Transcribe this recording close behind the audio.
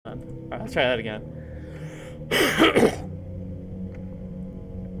Alright, let's try that again.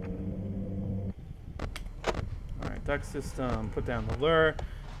 Alright, duck system, put down the lure.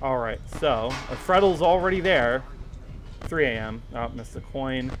 Alright, so a Freddle's already there. 3 a.m. Oh, missed a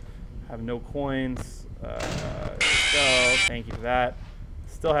coin. Have no coins. There we go. Thank you for that.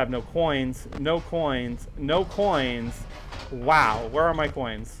 Still have no coins. No coins. No coins. Wow. Where are my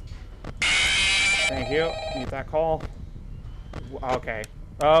coins? Thank you. Need that call. Okay.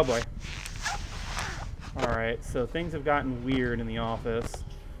 Oh, boy. Alright, so things have gotten weird in the office.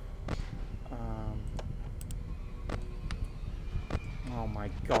 Oh, my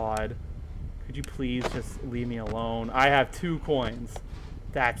God. Could you please just leave me alone? I have 2 coins.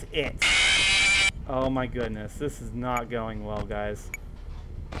 That's it. Oh, my goodness. This is not going well, guys.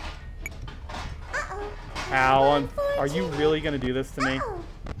 Alan, are you really going to do this to me?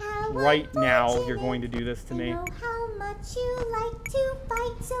 Right now, you're going to do this to me. I know how much you like to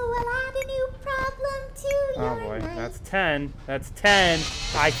fight, so I'll add a new problem to your Oh boy, night. that's 10. That's 10.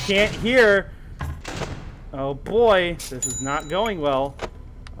 I can't hear. Oh boy, this is not going well.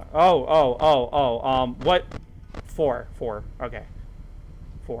 What? 4. Okay.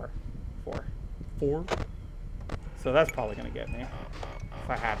 4. So that's probably gonna get me, if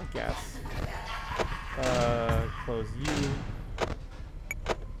I had to guess. Close you.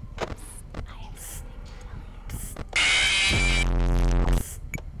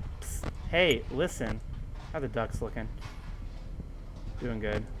 Hey, listen. How the ducks looking? Doing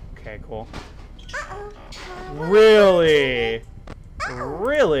good. Okay, cool. Really?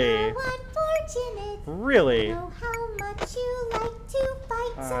 Really? Really? Know how much you like to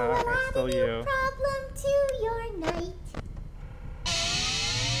fight, so I'll Okay, add still a new you. problem to your night.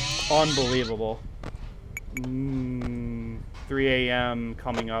 Unbelievable. 3 a.m.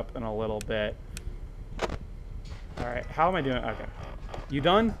 coming up in a little bit. Alright, how am I doing? Okay. You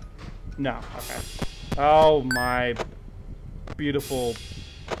done? No. Okay. Oh, my beautiful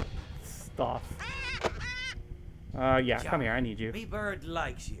stuff. Yeah, come here. I need you. Me bird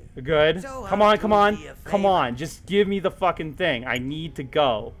likes you. Good. So Come I'll on, do come on. thee a Come favor. on. Just give me the fucking thing. I need to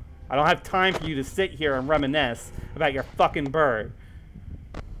go. I don't have time for you to sit here and reminisce about your fucking bird.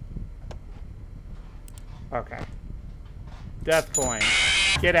 Okay. Death coin.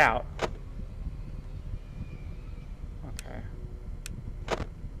 Get out. Okay.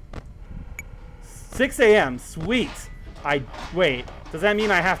 6 a.m. Sweet. Wait. Does that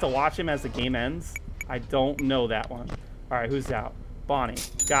mean I have to watch him as the game ends? I don't know that one. Alright, who's out? Bonnie.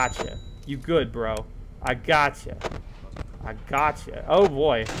 Gotcha. You good, bro. I gotcha. I gotcha. Oh,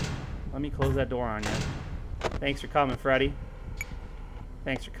 boy. Let me close that door on you. Thanks for coming, Freddy.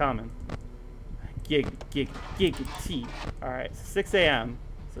 Thanks for coming. Giggity. Alright, 6 a.m.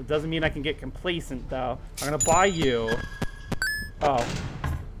 So it doesn't mean I can get complacent, though. I'm gonna buy you. Oh.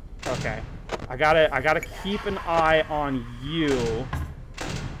 Okay. I gotta keep an eye on you.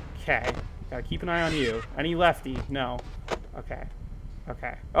 Okay. Gotta keep an eye on you. Any lefty? No. Okay.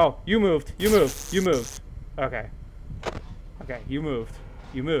 Okay. Oh, you moved. You moved. You moved. Okay. Okay, you moved.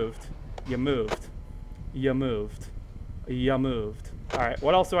 You moved. You moved. You moved. You moved. Alright,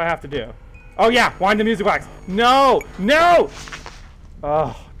 what else do I have to do? Oh yeah, wind the music box. No! No!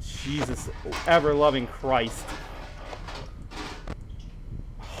 Oh, Jesus. Ever-loving Christ.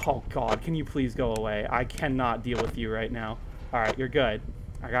 Oh God, can you please go away? I cannot deal with you right now. Alright, you're good.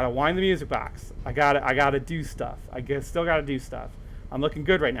 I gotta wind the music box. I gotta do stuff. Still gotta do stuff. I'm looking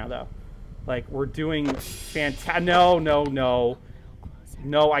good right now, though. Like, we're doing fantastic. No, no, no.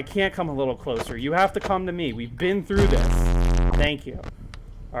 No, I can't come a little closer. You have to come to me. We've been through this. Thank you.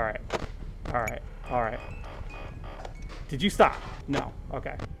 Alright. Alright. Alright. Did you stop? No.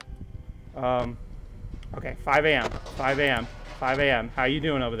 Okay. Okay, 5 a.m. 5 a.m. 5 a.m. How you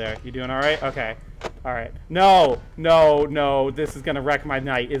doing over there? You doing alright? Okay. Alright. No! No, no. This is gonna wreck my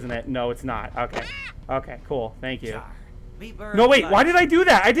night, isn't it? No, it's not. Okay. Okay, cool. Thank you. No, wait. Why did I do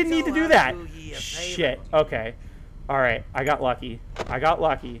that? I didn't need to do that. Shit. Okay. Alright. I got lucky. I got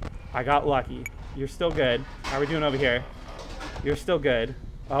lucky. I got lucky. You're still good. How are we doing over here? You're still good.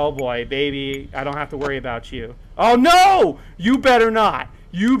 Oh, boy. Baby. I don't have to worry about you. Oh, no! You better not.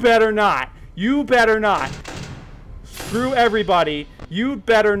 You better not. You better not. Screw everybody. You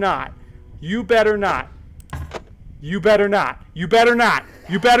better not. You better not. You better not. You better not.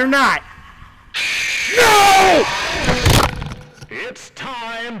 You better not. No! It's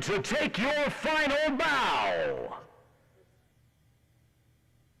time to take your final bow.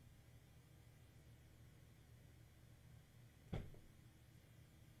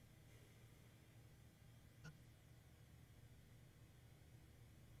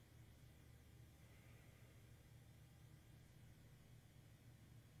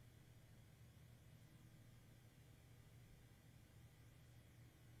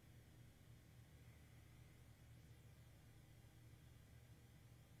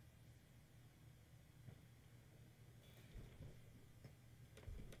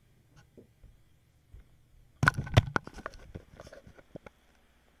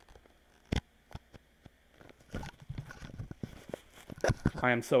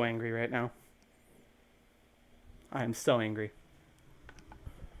 I am so angry right now. I am so angry.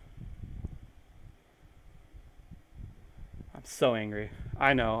 I'm so angry.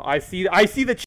 I know. I see the